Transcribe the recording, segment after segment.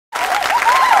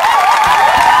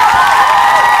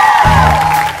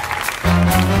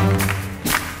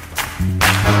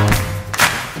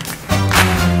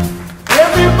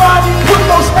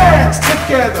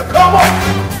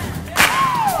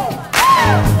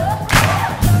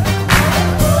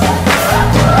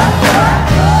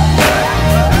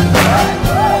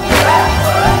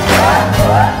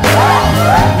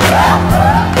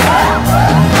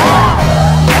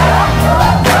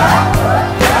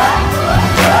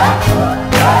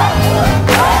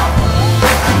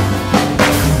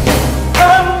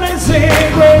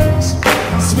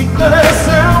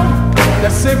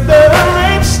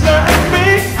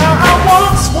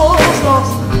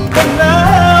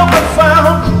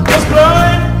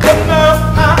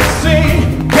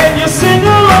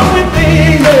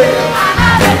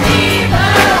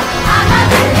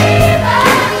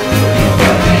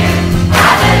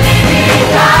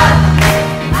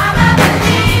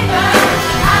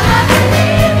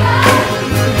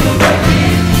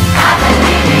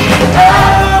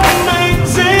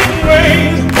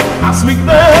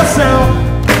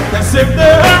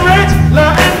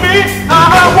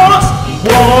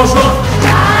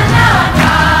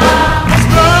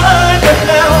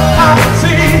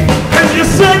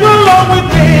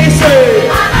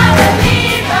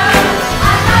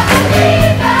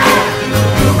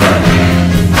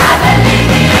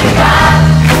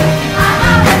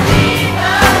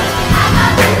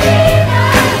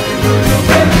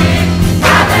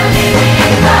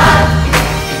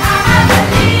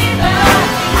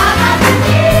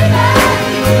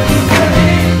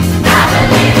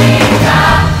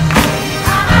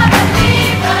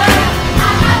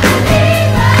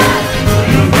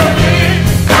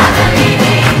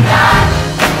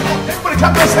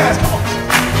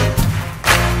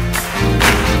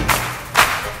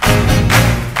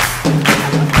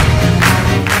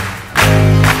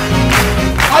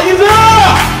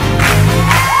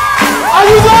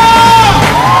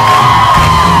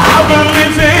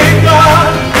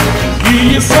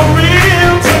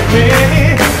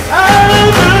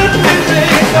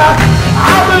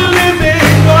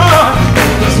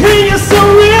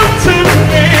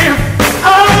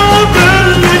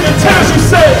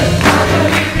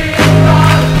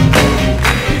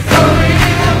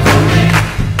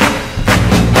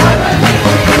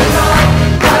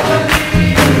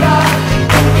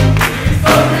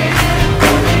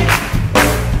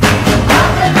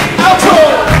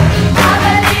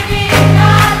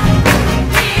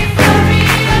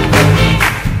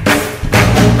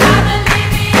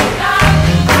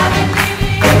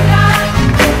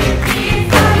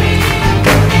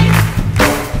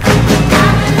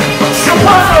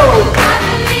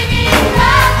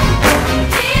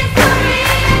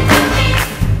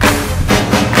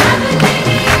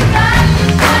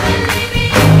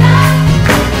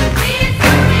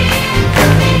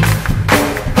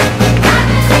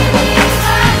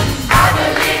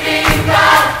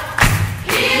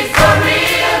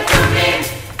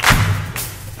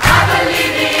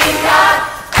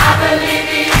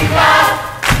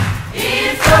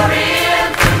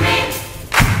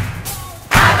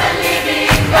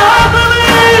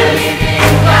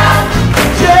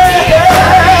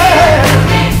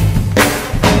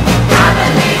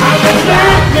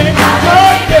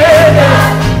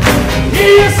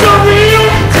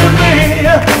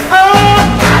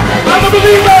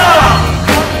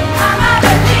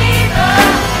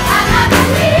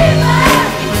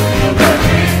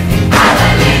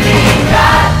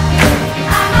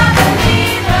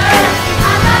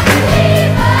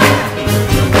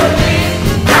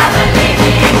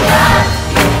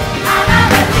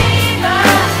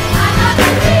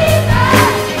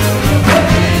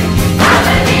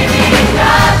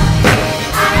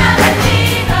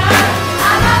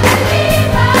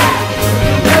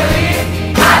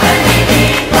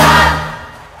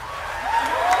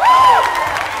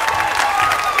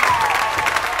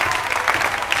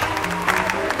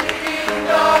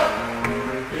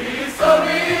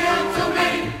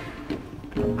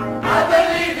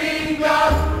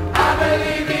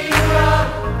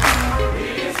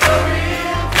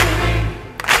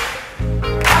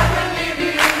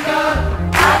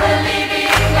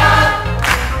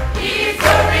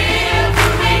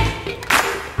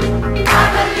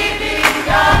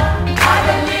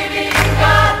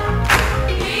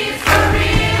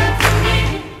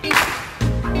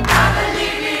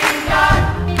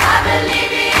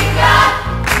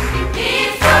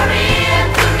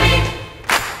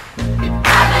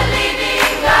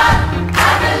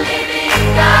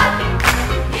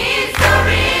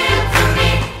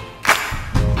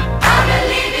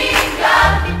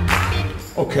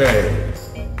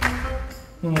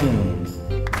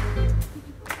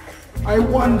I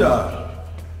wonder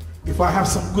if I have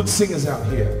some good singers out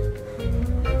here.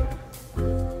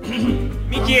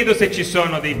 Mi chiedo se ci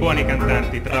sono dei buoni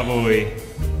cantanti tra voi.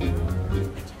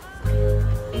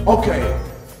 Okay.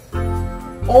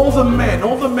 All the men.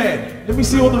 Let me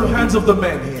see all the hands of the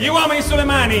men here. Gli uomini sulle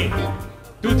mani!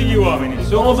 Tutti gli uomini.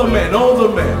 All the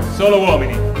men. Solo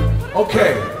uomini.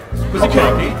 Okay. Così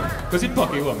pochi? Così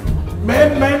pochi uomini.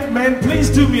 Men,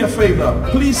 please do me a favor.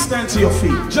 Please stand to your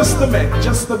feet. Just the men.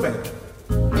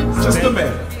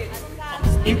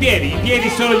 In piedi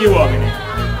solo gli uomini.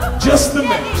 Just the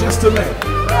men. Gli uomini,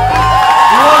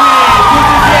 tutti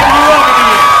in piedi, gli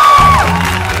uomini.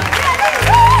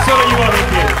 Solo gli uomini in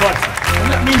piedi, forza.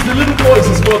 And that means the little boys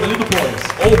as well, the little boys.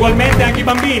 O ugualmente anche i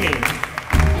bambini.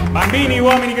 Bambini,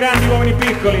 uomini grandi, uomini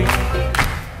piccoli.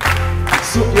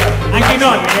 So, yeah. Anche i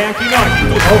nonni.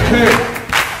 Okay.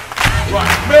 Right.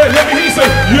 Man, let me hear you say,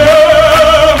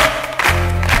 yeah!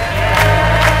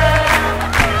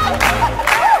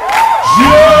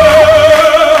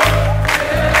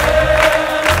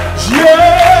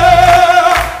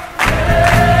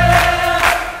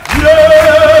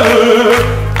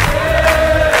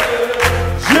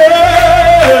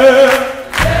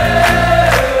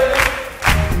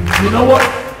 You know what?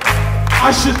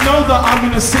 I should know that I'm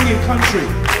in a singing country.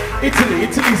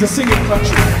 Italy's a singing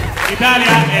country.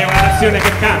 L'Italia è una nazione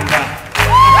che canta.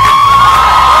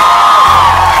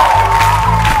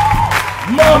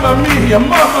 Mamma mia.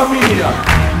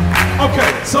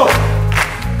 Okay, so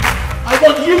I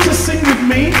want you to sing with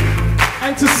me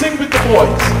and to sing with the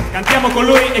boys. Cantiamo con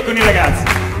lui e con i ragazzi.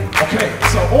 Okay,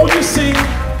 so all you sing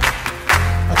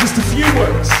are just a few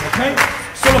words, okay?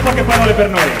 Solo poche parole per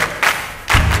noi.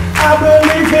 I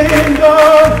believe in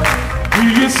God,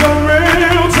 He is so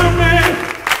real to me.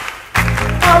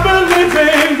 I believe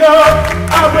in God,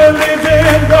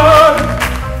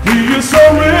 He is so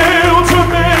real to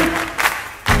me.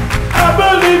 I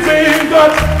believe in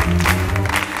God,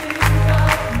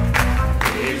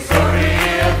 He's so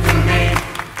real to me.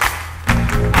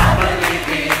 I believe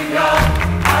in God,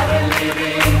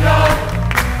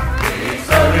 He's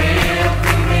so real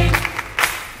to me.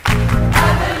 I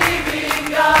believe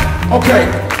in God. Okay,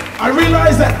 I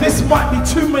realize that this might be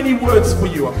too many words for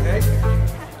you, okay?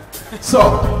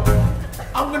 So,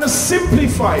 I'm gonna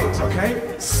simplify it, okay?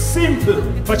 Simple.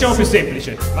 Facciamo più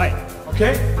semplice, vai.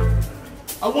 Okay?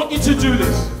 I want you to do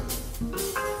this.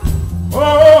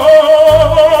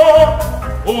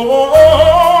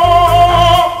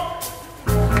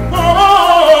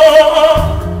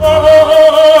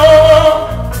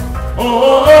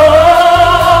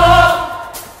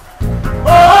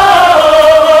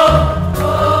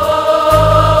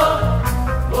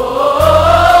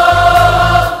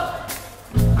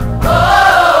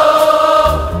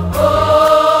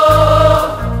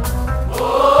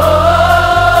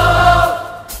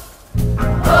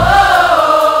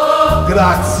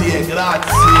 Grazie.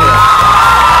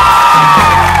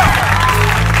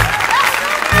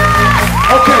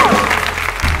 Okay.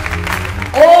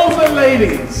 All the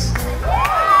ladies.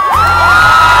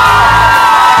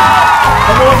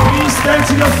 Come on, please stand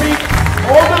to your feet.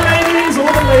 All the ladies.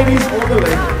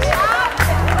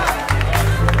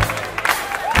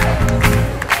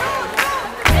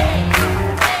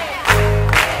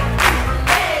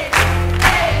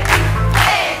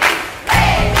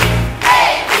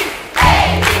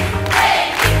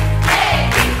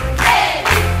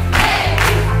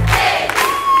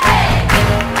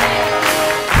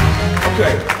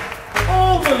 Okay,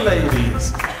 all the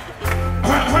ladies.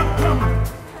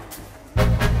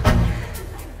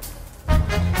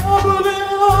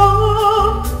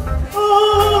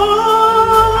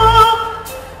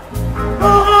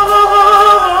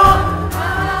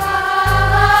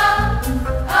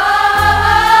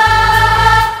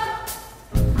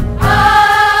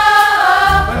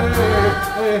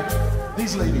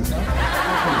 These ladies, huh?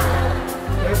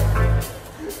 Okay.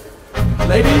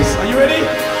 Ladies, are you ready?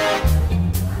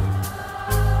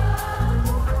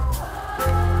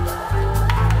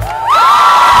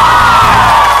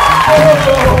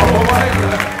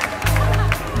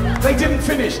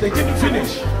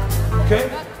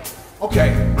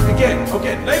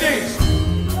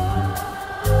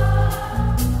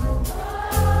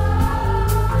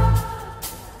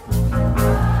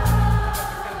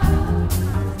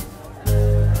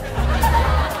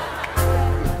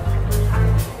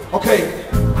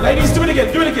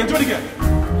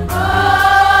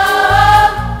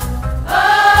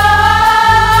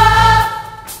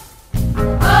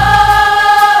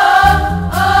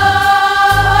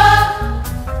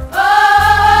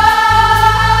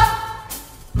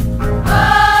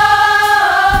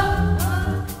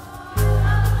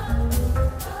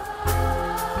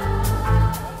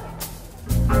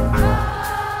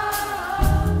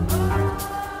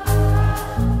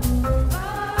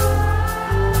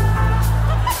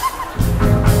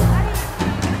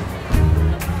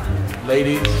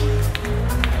 Ladies.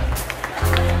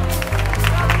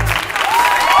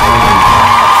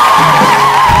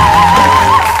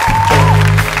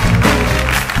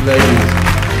 Ladies.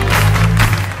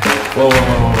 Whoa, whoa,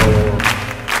 whoa, whoa, whoa.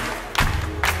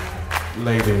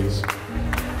 Ladies.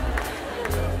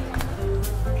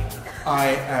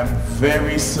 I am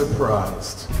very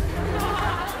surprised.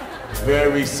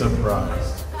 Very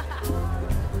surprised.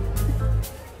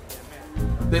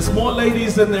 There's more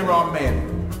ladies than there are men,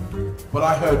 but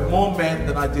I heard more men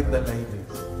than I did the ladies.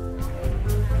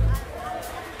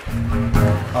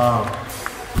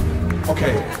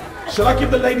 Okay, shall I give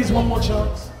the ladies one more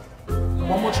chance?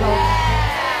 One more chance?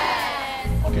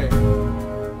 Okay.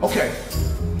 Okay.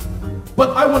 But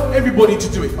I want everybody to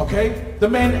do it, okay? The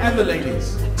men and the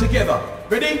ladies. Together.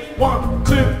 Ready? 1,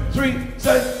 2, 3,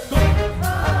 say go.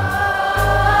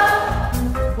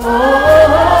 Oh.